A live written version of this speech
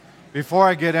Before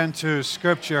I get into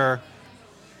Scripture,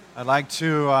 I'd like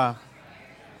to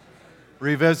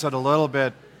revisit a little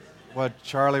bit what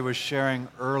Charlie was sharing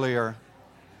earlier.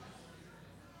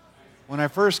 When I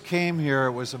first came here,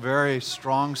 it was a very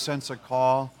strong sense of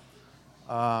call.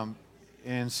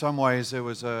 In some ways, it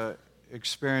was an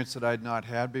experience that I'd not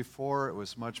had before. It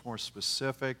was much more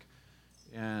specific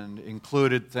and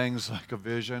included things like a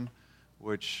vision,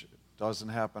 which doesn't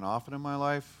happen often in my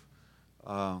life.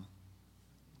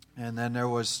 And then there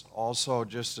was also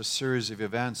just a series of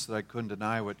events that I couldn't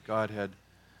deny what God had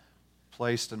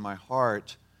placed in my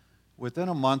heart. Within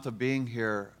a month of being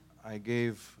here, I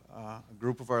gave a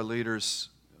group of our leaders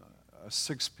a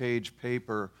 6-page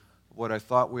paper of what I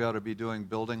thought we ought to be doing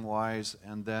building-wise,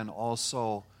 and then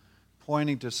also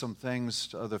pointing to some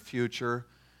things of the future,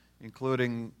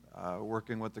 including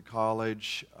working with the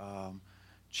college,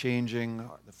 changing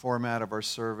the format of our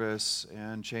service,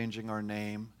 and changing our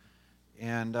name.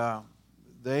 And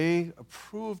they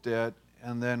approved it,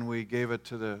 and then we gave it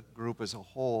to the group as a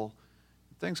whole.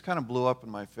 Things kind of blew up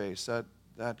in my face.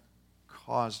 That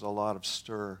caused a lot of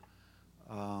stir.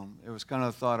 It was kind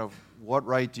of the thought of, what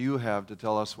right do you have to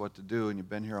tell us what to do, and you've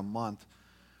been here a month?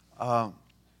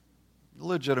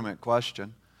 Legitimate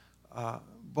question.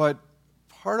 But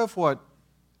part of what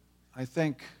I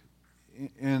think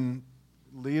in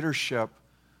leadership,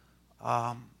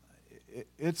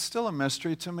 it's still a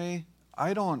mystery to me.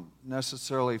 I don't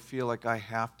necessarily feel like I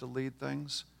have to lead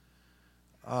things.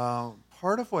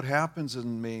 Part of what happens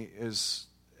in me is,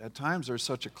 at times there's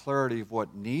such a clarity of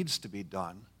what needs to be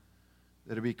done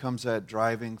that it becomes that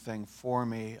driving thing for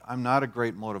me. I'm not a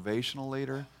great motivational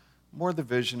leader, more the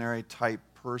visionary type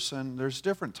person. There's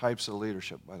different types of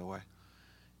leadership, by the way.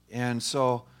 And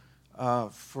so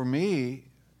for me,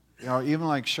 even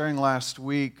like sharing last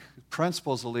week,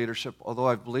 principles of leadership, although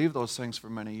I've believed those things for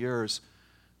many years,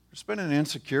 there's been an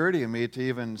insecurity in me to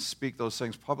even speak those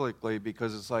things publicly,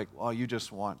 because it's like, well, you just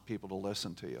want people to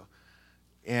listen to you.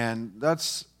 And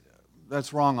that's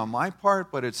wrong on my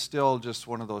part, but it's still just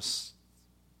one of those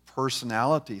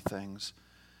personality things.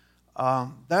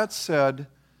 That said,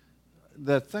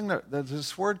 that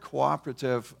this word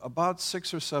cooperative, about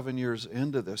 6 or 7 years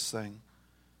into this thing,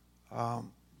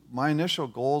 my initial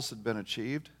goals had been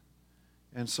achieved.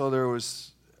 And so there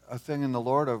was a thing in the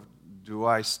Lord of, do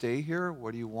I stay here?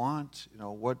 What do you want?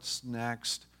 What's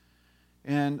next?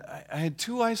 And I had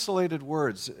 2 isolated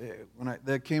words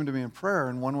that came to me in prayer,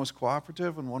 and one was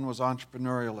cooperative and one was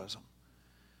entrepreneurialism.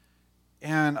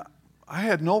 And I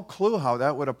had no clue how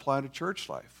that would apply to church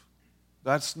life.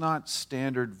 That's not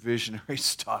standard visionary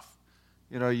stuff.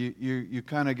 You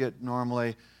kind of get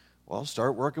normally, well,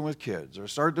 start working with kids or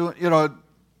start doing,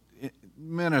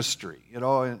 ministry,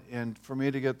 and for me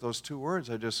to get those 2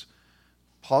 words, I just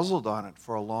puzzled on it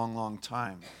for a long, long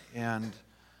time. And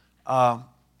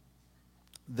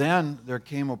then there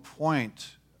came a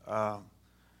point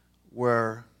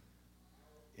where,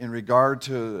 in regard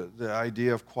to the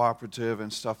idea of cooperative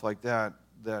and stuff like that,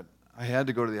 that I had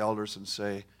to go to the elders and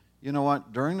say, you know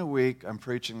what, during the week I'm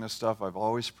preaching this stuff I've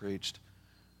always preached,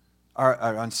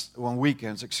 on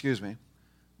weekends,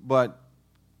 but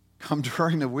come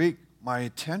during the week, my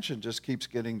attention just keeps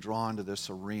getting drawn to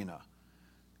this arena.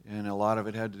 And a lot of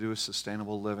it had to do with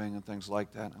sustainable living and things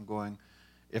like that. I'm going,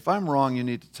 if I'm wrong, you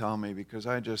need to tell me, because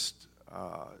I just,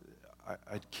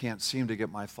 I can't seem to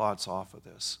get my thoughts off of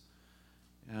this.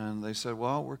 And they said,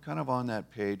 well, we're kind of on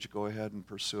that page. Go ahead and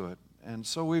pursue it. And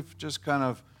so we've just kind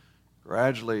of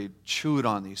gradually chewed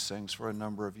on these things for a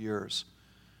number of years.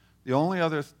 The only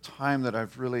other time that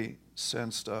I've really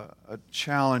sensed a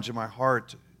challenge in my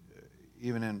heart,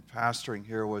 even in pastoring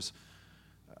here, was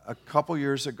a couple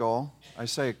years ago. I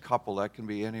say a couple, that can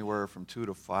be anywhere from 2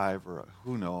 to 5 or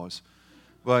who knows.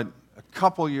 But a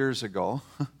couple years ago,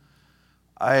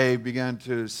 I began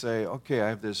to say, okay, I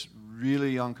have this really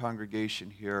young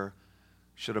congregation here.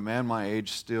 Should a man my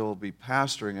age still be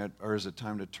pastoring it, or is it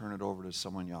time to turn it over to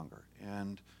someone younger?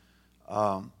 And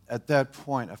at that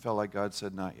point, I felt like God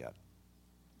said, not yet.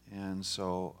 And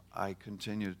so I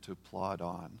continued to plod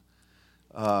on.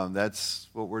 That's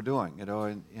what we're doing,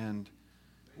 and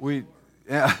we,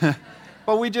 yeah.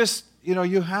 But we just,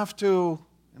 you have to,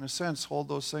 in a sense, hold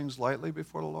those things lightly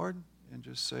before the Lord and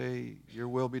just say, your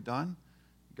will be done.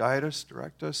 Guide us,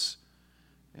 direct us.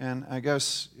 And I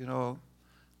guess,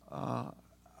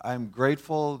 I'm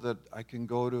grateful that I can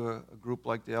go to a group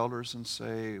like the elders and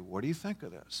say, what do you think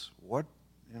of this?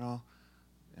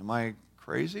 Am I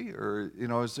crazy? Or,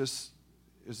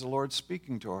 is the Lord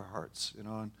speaking to our hearts?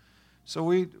 And so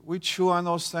we chew on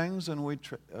those things, and we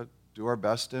do our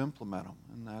best to implement them.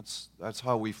 And that's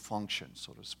how we function,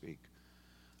 so to speak.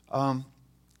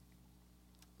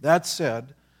 That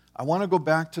said, I want to go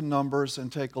back to Numbers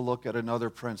and take a look at another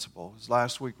principle.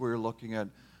 Last week we were looking at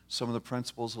some of the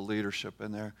principles of leadership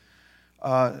in there.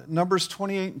 Numbers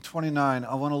 28 and 29,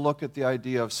 I want to look at the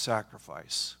idea of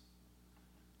sacrifice.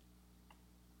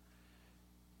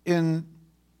 In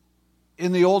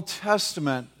the Old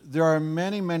Testament, there are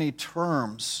many, many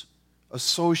terms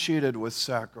associated with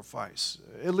sacrifice,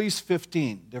 at least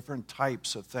 15 different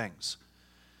types of things.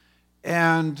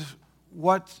 And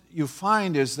what you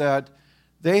find is that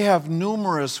they have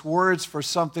numerous words for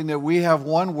something that we have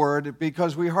one word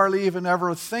because we hardly even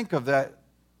ever think of that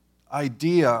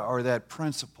idea or that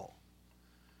principle.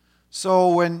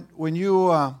 So when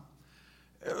you,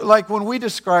 like when we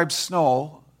describe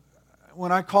snow,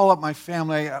 when I call up my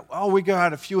family, we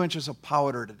got a few inches of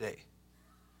powder today.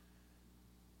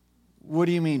 What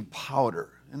do you mean powder?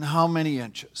 And how many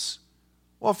inches?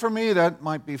 Well, for me, that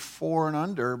might be 4 and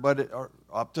under, or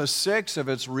up to 6 if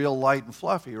it's real light and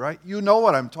fluffy, right? You know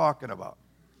what I'm talking about.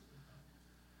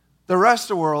 The rest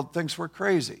of the world thinks we're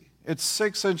crazy. It's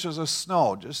 6 inches of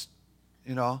snow, just,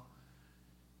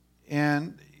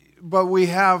 but we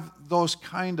have those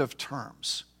kind of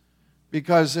terms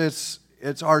because it's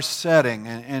our setting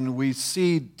and we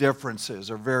see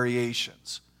differences or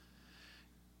variations.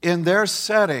 In their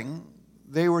setting,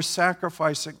 they were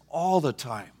sacrificing all the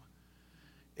time.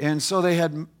 And so they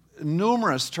had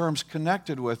numerous terms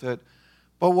connected with it.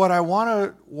 But what I want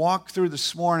to walk through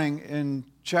this morning in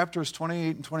chapters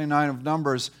 28 and 29 of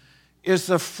Numbers is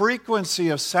the frequency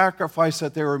of sacrifice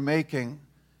that they were making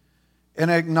and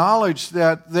acknowledge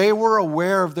that they were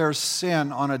aware of their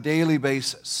sin on a daily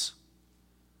basis.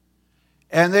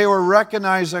 And they were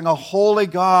recognizing a holy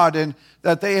God and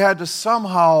that they had to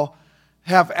somehow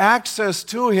have access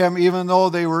to Him even though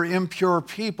they were impure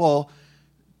people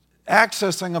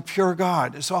accessing a pure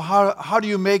God. So how do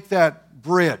you make that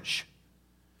bridge?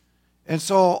 And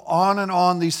so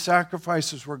on these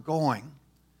sacrifices were going.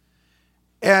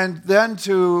 And then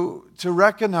to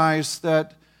recognize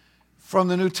that from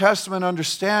the New Testament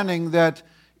understanding that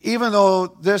even though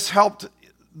this helped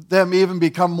them even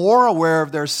become more aware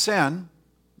of their sin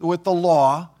with the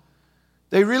law,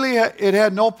 it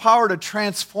had no power to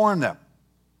transform them.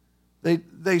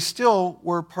 They still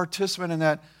were participant in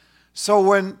that. So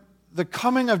when the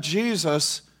coming of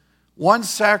Jesus, one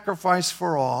sacrifice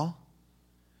for all,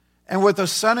 and with the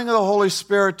sending of the Holy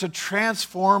Spirit to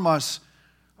transform us,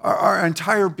 our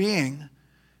entire being,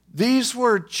 these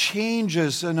were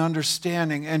changes in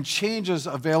understanding and changes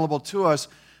available to us,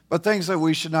 but things that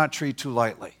we should not treat too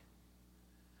lightly.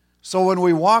 So when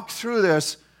we walk through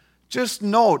this, just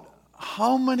note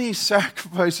how many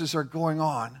sacrifices are going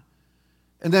on,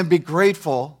 and then be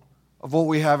grateful of what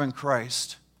we have in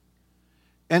Christ.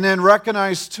 And then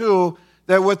recognize, too,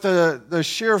 that with the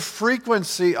sheer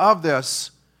frequency of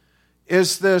this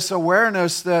is this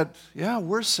awareness that,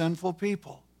 we're sinful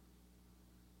people.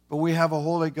 But we have a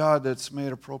holy God that's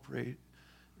made appropriate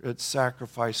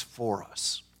sacrifice for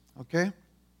us. Okay?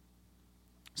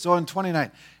 So in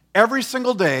 29, every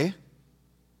single day,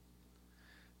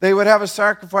 they would have a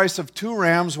sacrifice of 2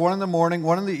 rams, one in the morning,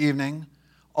 one in the evening.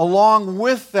 Along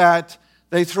with that,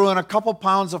 they threw in a couple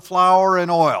pounds of flour and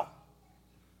oil.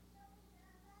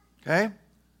 Okay?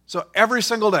 So every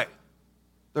single day,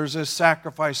 there's this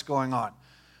sacrifice going on.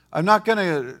 I'm not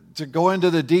going to go into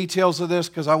the details of this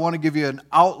because I want to give you an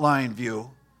outline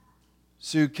view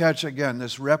so you catch, again,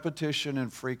 this repetition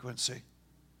and frequency.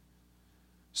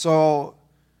 So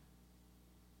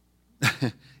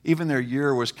even their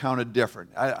year was counted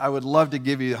different. I would love to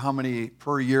give you how many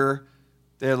per year.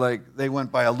 They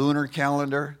went by a lunar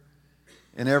calendar,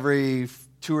 and every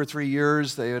 2 or 3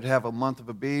 years they would have a month of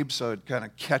Abib, so it'd kind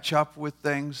of catch up with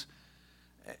things.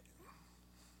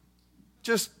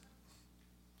 Just,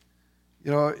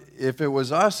 if it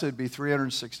was us, it'd be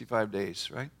 365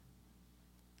 days, right?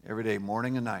 Every day,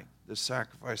 morning and night, this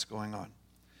sacrifice going on.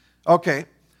 Okay,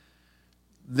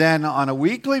 then on a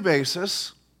weekly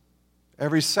basis,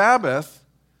 every Sabbath,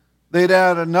 they'd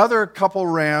add another couple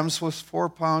rams with 4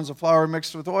 pounds of flour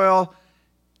mixed with oil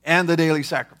and the daily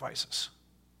sacrifices.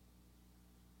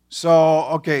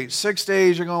 So, 6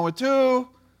 days you're going with 2,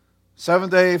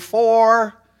 7th day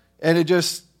 4, and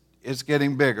it's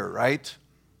getting bigger, right?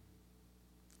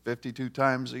 52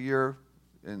 times a year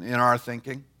in our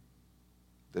thinking.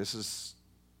 This is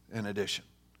in addition.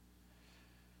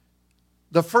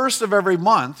 The first of every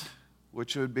month,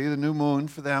 which would be the new moon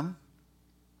for them,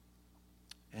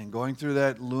 and going through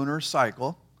that lunar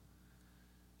cycle,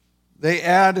 they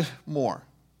add more.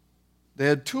 They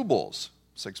had 2 bowls,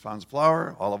 6 pounds of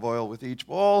flour, olive oil with each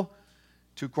bowl,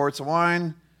 2 quarts of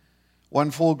wine,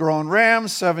 1 full-grown ram,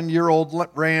 7-year-old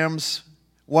rams,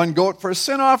 one goat for a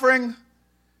sin offering.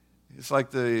 It's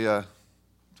like the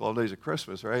 12 days of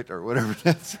Christmas, right? Or whatever it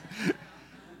is.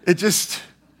 It just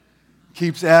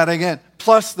keeps adding in.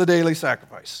 Plus the daily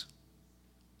sacrifice.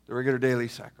 The regular daily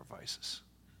sacrifices.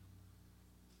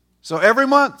 So every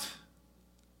month,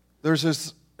 there's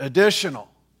this additional.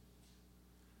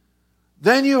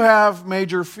 Then you have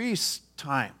major feast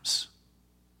times.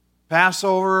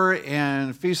 Passover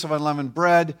and Feast of Unleavened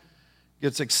Bread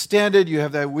gets extended. You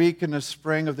have that week in the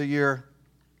spring of the year.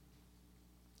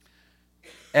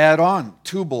 Add on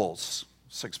 2 bowls,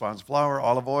 6 pounds of flour,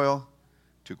 olive oil,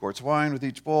 2 quarts of wine with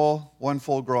each bowl, 1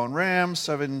 full-grown ram,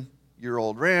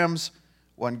 7-year-old rams,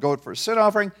 1 goat for a sin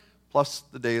offering, plus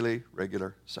the daily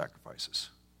regular sacrifices.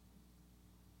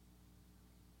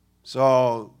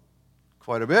 So,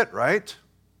 quite a bit, right?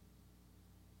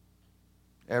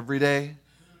 Every day,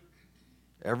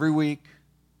 every week,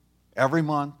 every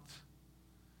month,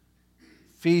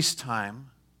 feast time.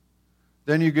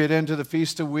 Then you get into the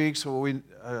Feast of Weeks, what we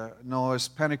know as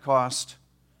Pentecost.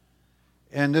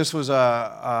 And this was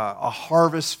a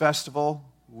harvest festival.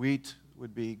 Wheat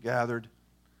would be gathered.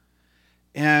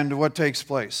 And what takes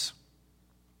place?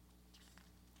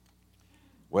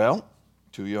 Well,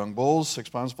 2 young bulls, 6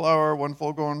 pounds of flour, 1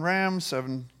 full-grown ram,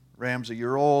 7 rams a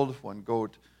year old, 1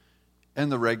 goat,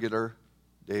 and the regular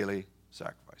daily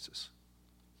sacrifices.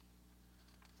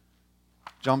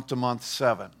 Jump to month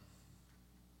 7.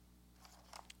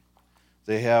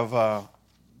 They have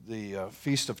the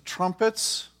Feast of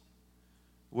Trumpets,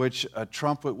 which a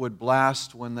trumpet would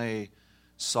blast when they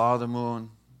saw the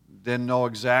moon. Didn't know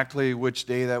exactly which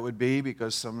day that would be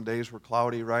because some days were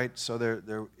cloudy, right? So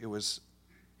it was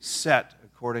set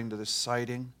according to the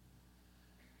sighting.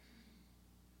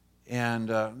 And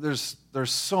there's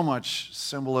so much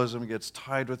symbolism gets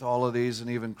tied with all of these, and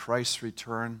even Christ's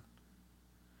return.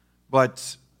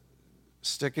 But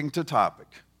sticking to topic,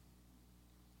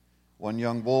 1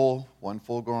 young bull, 1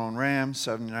 full-grown ram,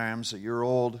 7 rams a year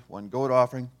old, 1 goat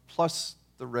offering, plus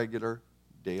the regular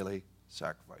daily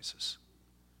sacrifices.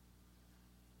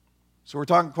 So we're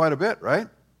talking quite a bit, right?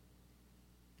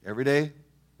 Every day,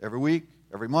 every week,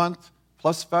 every month,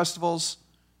 plus festivals,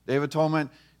 Day of Atonement.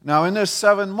 Now in this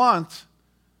 7th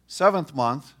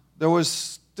month, there was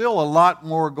still a lot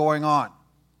more going on.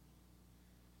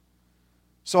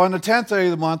 So on the 10th day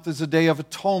of the month is the Day of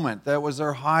Atonement. That was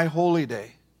their high holy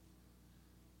day,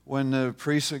 when the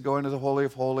priests would go into the Holy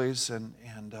of Holies, and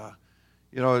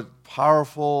a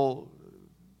powerful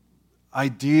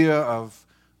idea of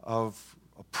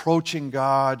approaching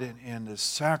God and the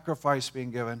sacrifice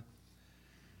being given.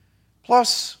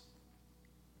 Plus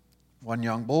 1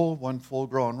 young bull, 1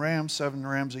 full-grown ram, 7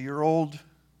 rams a year old,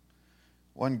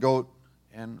 1 goat,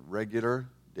 and regular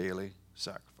daily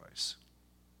sacrifice.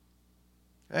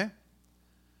 Okay?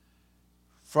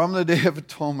 From the Day of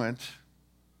Atonement,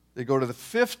 they go to the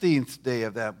 15th day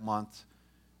of that month,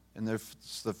 and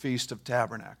it's the Feast of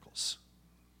Tabernacles.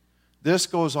 This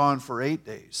goes on for 8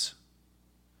 days.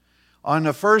 On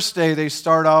the first day, they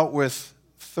start out with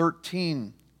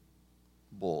 13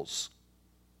 bulls,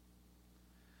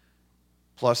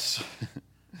 plus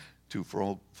 2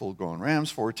 full-grown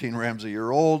rams, 14 rams a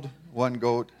year old, 1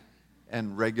 goat,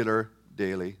 and regular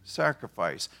daily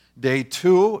sacrifice. Day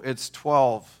 2, it's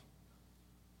 12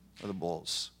 of the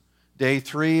bulls. Day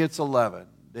 3, it's 11.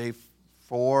 Day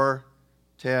 4,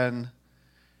 10.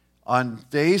 On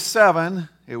day 7,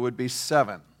 it would be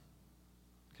 7.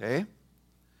 Okay?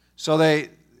 So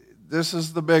this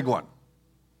is the big one.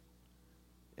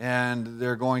 And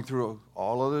they're going through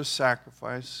all of this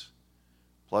sacrifice,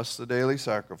 plus the daily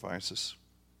sacrifices.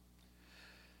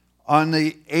 On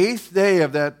the 8th day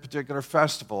of that particular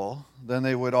festival, then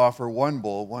they would offer 1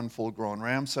 bull, 1 full-grown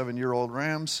ram, 7-year-old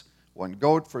rams, 1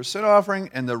 goat for a sin offering,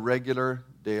 and the regular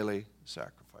daily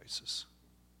sacrifices.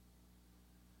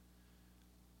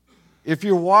 If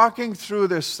you're walking through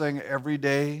this thing every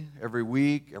day, every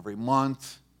week, every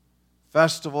month,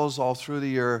 festivals all through the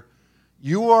year,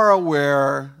 you are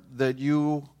aware that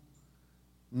you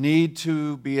need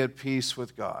to be at peace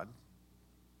with God.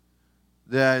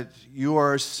 That you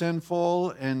are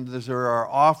sinful and there are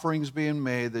offerings being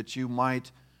made that you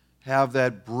might have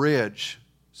that bridge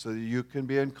so that you can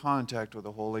be in contact with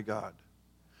the Holy God.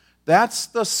 That's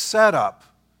the setup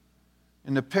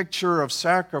in the picture of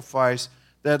sacrifice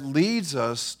that leads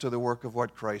us to the work of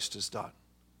what Christ has done.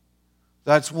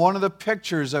 That's one of the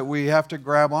pictures that we have to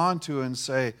grab onto and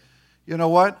say, you know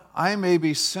what? I may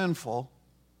be sinful.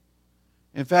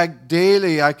 In fact,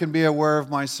 daily I can be aware of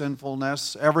my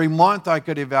sinfulness. Every month I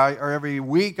could evaluate, or every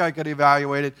week I could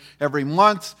evaluate it. Every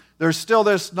month there's still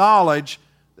this knowledge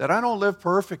that I don't live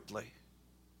perfectly.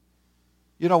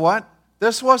 You know what?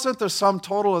 this wasn't the sum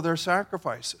total of their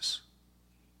sacrifices.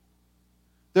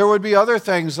 There would be other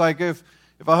things, like if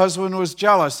a husband was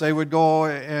jealous, they would go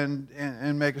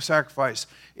and make a sacrifice.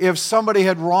 If somebody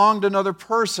had wronged another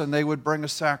person, they would bring a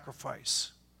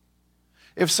sacrifice.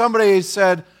 If somebody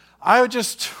said, I would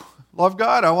just love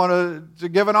God, I want to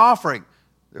give an offering,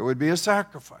 there would be a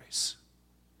sacrifice.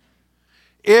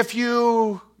 If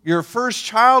your first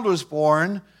child was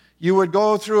born, you would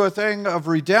go through a thing of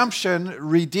redemption,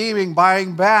 redeeming,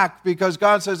 buying back, because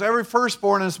God says every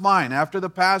firstborn is mine. After the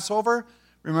Passover,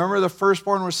 remember the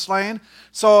firstborn was slain?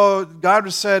 So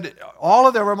God said, all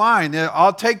of them are mine.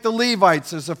 I'll take the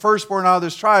Levites as the firstborn out of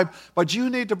this tribe, but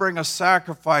you need to bring a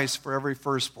sacrifice for every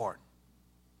firstborn.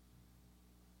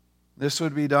 This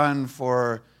would be done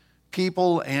for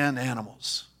people and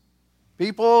animals.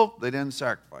 People, they didn't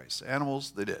sacrifice.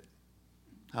 Animals, they did.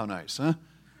 How nice, huh?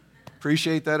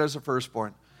 Appreciate that as a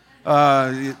firstborn.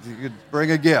 You could bring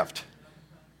a gift.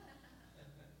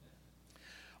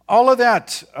 All of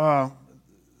that,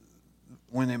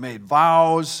 when they made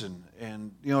vows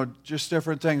and just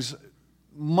different things,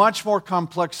 much more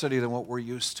complexity than what we're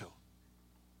used to.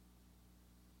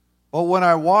 But when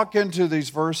I walk into these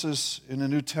verses in the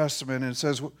New Testament, and it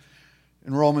says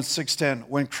in Romans 6:10,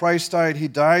 when Christ died, he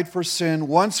died for sin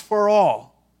once for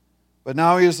all, but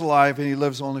now he is alive and he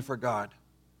lives only for God.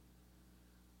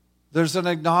 There's an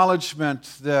acknowledgement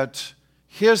that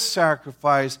his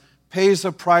sacrifice pays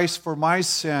a price for my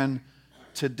sin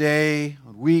today,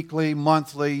 weekly,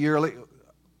 monthly, yearly,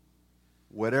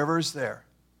 whatever is there.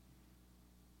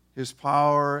 His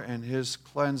power and his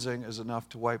cleansing is enough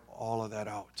to wipe all of that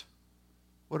out.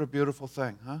 What a beautiful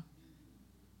thing, huh?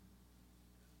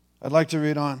 I'd like to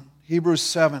read on. Hebrews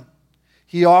 7.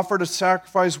 He offered a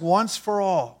sacrifice once for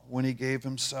all when he gave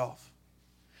himself.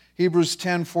 Hebrews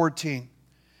 10:14.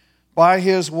 By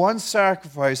his one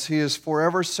sacrifice, he is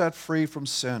forever set free from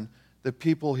sin, the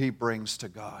people he brings to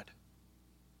God.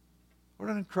 What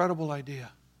an incredible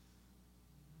idea.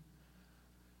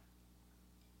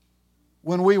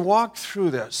 When we walk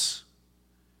through this,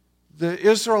 the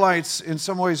Israelites, in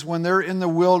some ways, when they're in the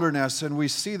wilderness and we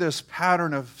see this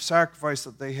pattern of sacrifice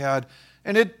that they had,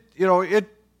 and it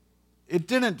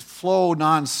didn't flow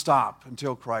nonstop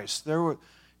until Christ.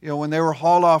 When they were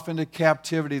hauled off into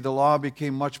captivity, the law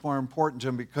became much more important to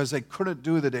them because they couldn't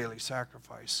do the daily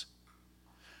sacrifice.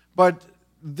 But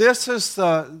this is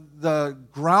the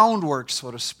groundwork,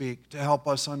 so to speak, to help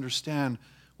us understand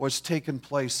what's taken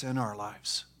place in our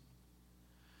lives.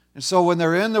 And so when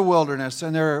they're in the wilderness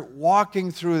and they're walking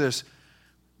through this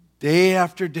day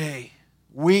after day,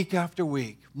 week after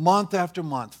week, month after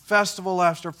month, festival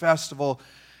after festival,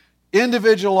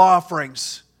 individual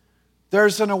offerings,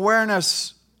 there's an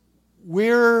awareness.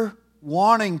 We're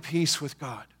wanting peace with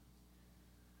God.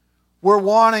 We're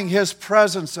wanting his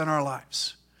presence in our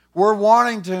lives. We're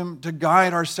wanting him to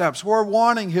guide our steps. We're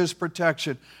wanting his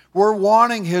protection. We're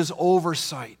wanting his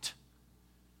oversight.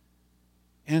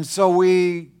 And so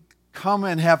we come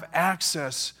and have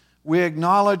access. We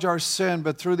acknowledge our sin,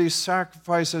 but through these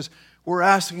sacrifices, we're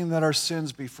asking that our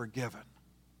sins be forgiven.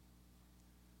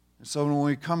 And so when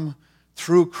we come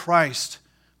through Christ,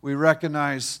 we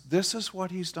recognize this is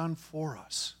what he's done for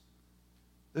us.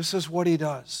 This is what he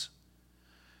does.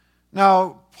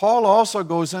 Now, Paul also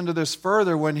goes into this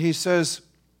further when he says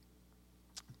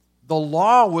the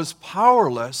law was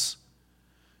powerless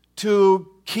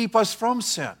to keep us from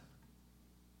sin.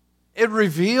 It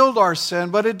revealed our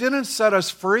sin, but it didn't set us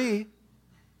free.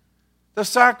 The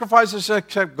sacrifices just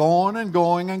kept going and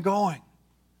going and going.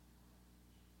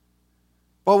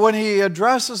 But when he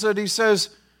addresses it, he says,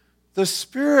 the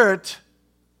Spirit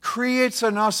creates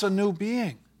in us a new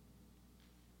being.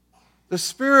 The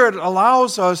Spirit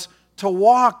allows us to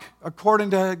walk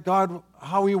according to God,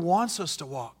 how he wants us to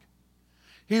walk.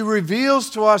 He reveals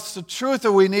to us the truth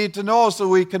that we need to know so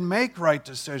we can make right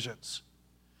decisions.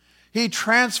 He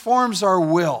transforms our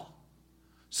will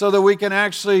so that we can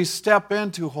actually step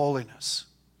into holiness.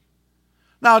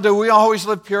 Now, do we always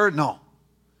live pure? No.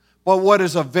 But what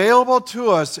is available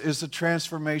to us is the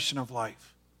transformation of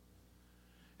life.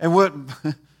 And what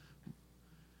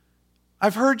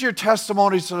I've heard your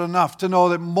testimonies enough to know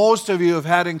that most of you have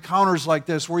had encounters like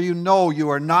this where you know you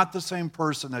are not the same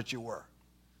person that you were.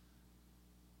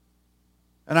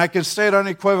 And I can state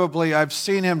unequivocally, I've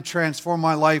seen him transform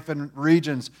my life in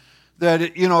regions that,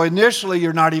 initially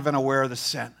you're not even aware of the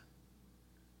sin.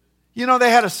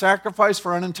 They had a sacrifice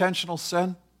for unintentional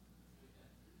sin.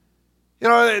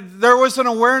 There was an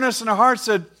awareness in the hearts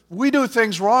that we do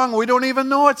things wrong. We don't even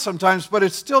know it sometimes, but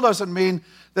it still doesn't mean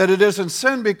that it isn't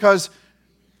sin because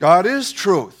God is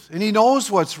truth, and he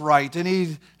knows what's right, and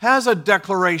he has a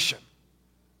declaration.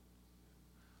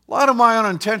 A lot of my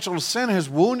unintentional sin has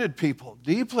wounded people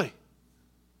deeply.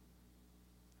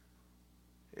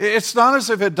 It's not as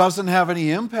if it doesn't have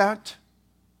any impact.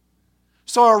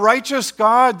 So a righteous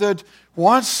God that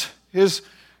wants His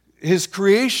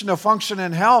creation to function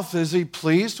in health, is He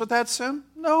pleased with that sin?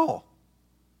 No.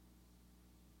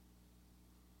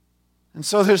 And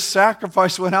so this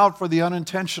sacrifice went out for the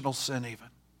unintentional sin even.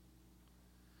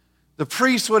 The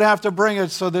priests would have to bring it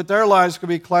so that their lives could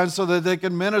be cleansed, so that they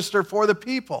could minister for the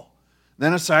people.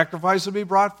 Then a sacrifice would be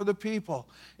brought for the people.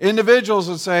 Individuals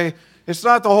would say, it's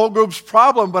not the whole group's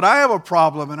problem, but I have a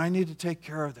problem and I need to take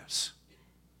care of this.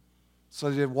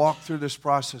 So they walk through this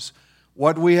process.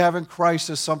 What we have in Christ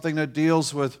is something that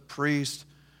deals with priest,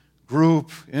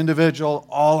 group, individual,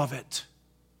 all of it.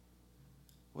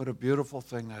 What a beautiful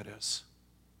thing that is.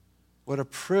 What a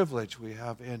privilege we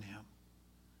have in Him.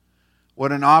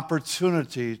 What an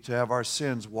opportunity to have our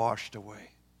sins washed away.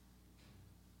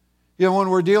 You know, when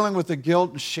we're dealing with the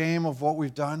guilt and shame of what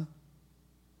we've done,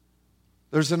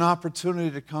 there's an opportunity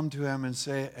to come to Him and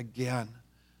say again,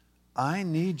 I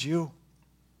need you.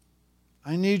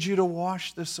 I need you to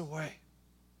wash this away.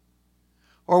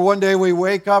 Or one day we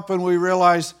wake up and we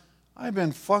realize, I've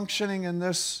been functioning in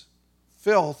this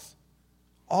filth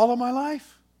all of my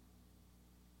life.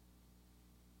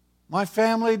 My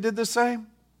family did the same.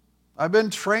 I've been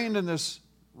trained in this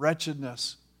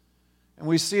wretchedness. And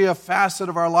we see a facet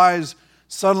of our lives,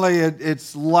 suddenly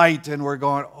it's light and we're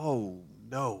going, oh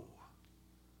no.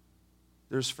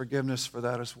 There's forgiveness for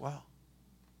that as well.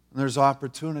 And there's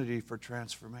opportunity for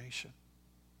transformation.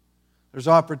 There's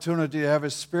opportunity to have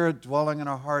His Spirit dwelling in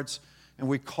our hearts, and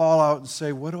we call out and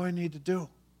say, what do I need to do?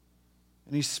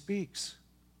 And He speaks.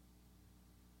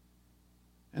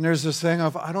 And there's this thing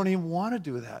of, I don't even want to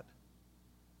do that.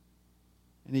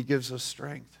 And He gives us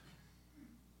strength.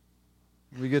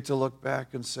 We get to look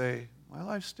back and say, my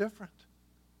life's different.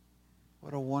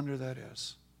 What a wonder that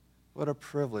is. What a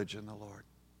privilege in the Lord.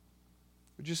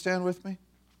 Would you stand with me?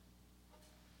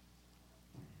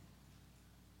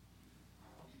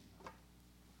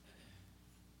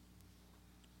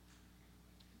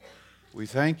 We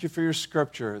thank You for Your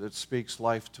Scripture that speaks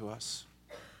life to us.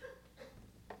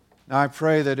 Now I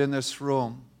pray that in this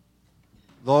room,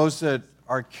 those that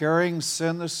are carrying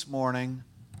sin this morning,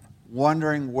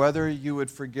 wondering whether You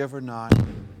would forgive or not,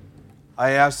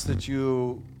 I ask that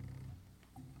You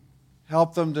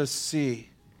help them to see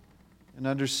and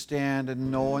understand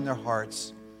and know in their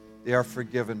hearts they are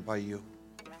forgiven by You.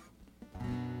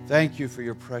 Thank You for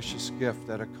Your precious gift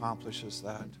that accomplishes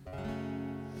that.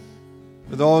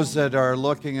 For those that are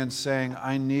looking and saying,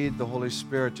 I need the Holy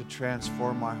Spirit to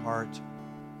transform my heart,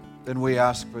 then we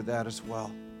ask for that as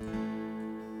well.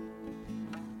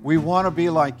 We want to be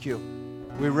like You.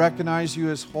 We recognize You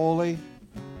as holy.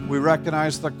 We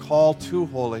recognize the call to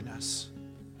holiness.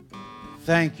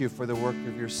 Thank You for the work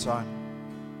of Your Son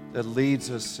that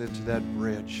leads us into that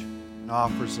bridge and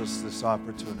offers us this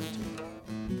opportunity.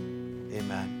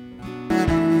 Amen.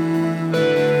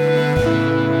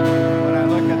 When I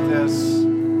look at this,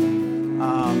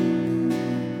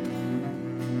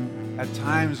 at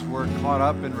times we're caught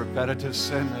up in repetitive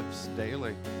sin that's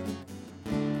daily.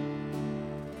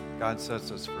 God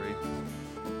sets us free.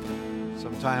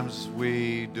 Sometimes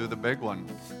we do the big one,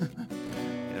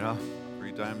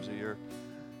 3 times a year.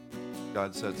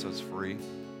 God sets us free.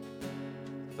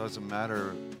 It doesn't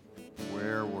matter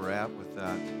where we're at with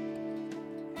that.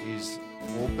 He's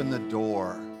opened the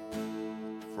door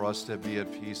for us to be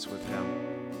at peace with Him.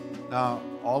 Now,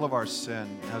 all of our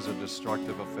sin has a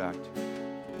destructive effect.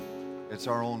 It's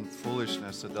our own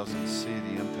foolishness that doesn't see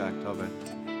the impact of it.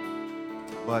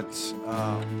 But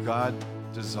God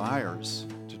desires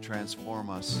to transform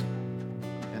us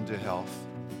into health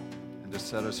and to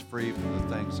set us free from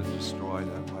the things that destroy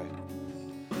that way.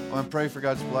 I want to pray for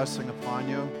God's blessing upon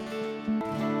you.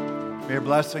 May Your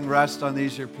blessing rest on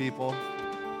these Your people.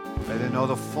 May they know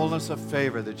the fullness of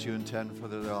favor that You intend for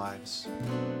their lives.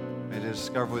 May they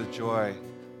discover with joy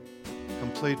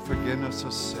complete forgiveness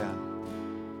of sin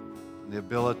and the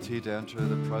ability to enter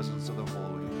the presence of the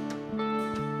Holy.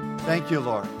 Thank You,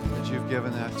 Lord, that You've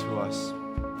given that to us.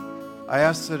 I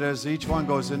ask that as each one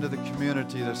goes into the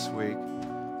community this week,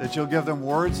 that You'll give them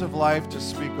words of life to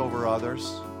speak over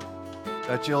others,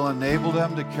 that You'll enable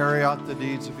them to carry out the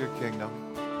deeds of Your kingdom,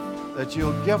 that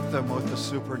You'll gift them with the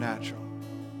supernatural.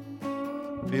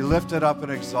 Be lifted up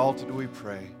and exalted, we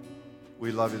pray.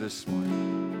 We love You this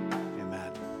morning.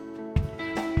 Amen.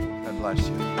 God bless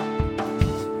you.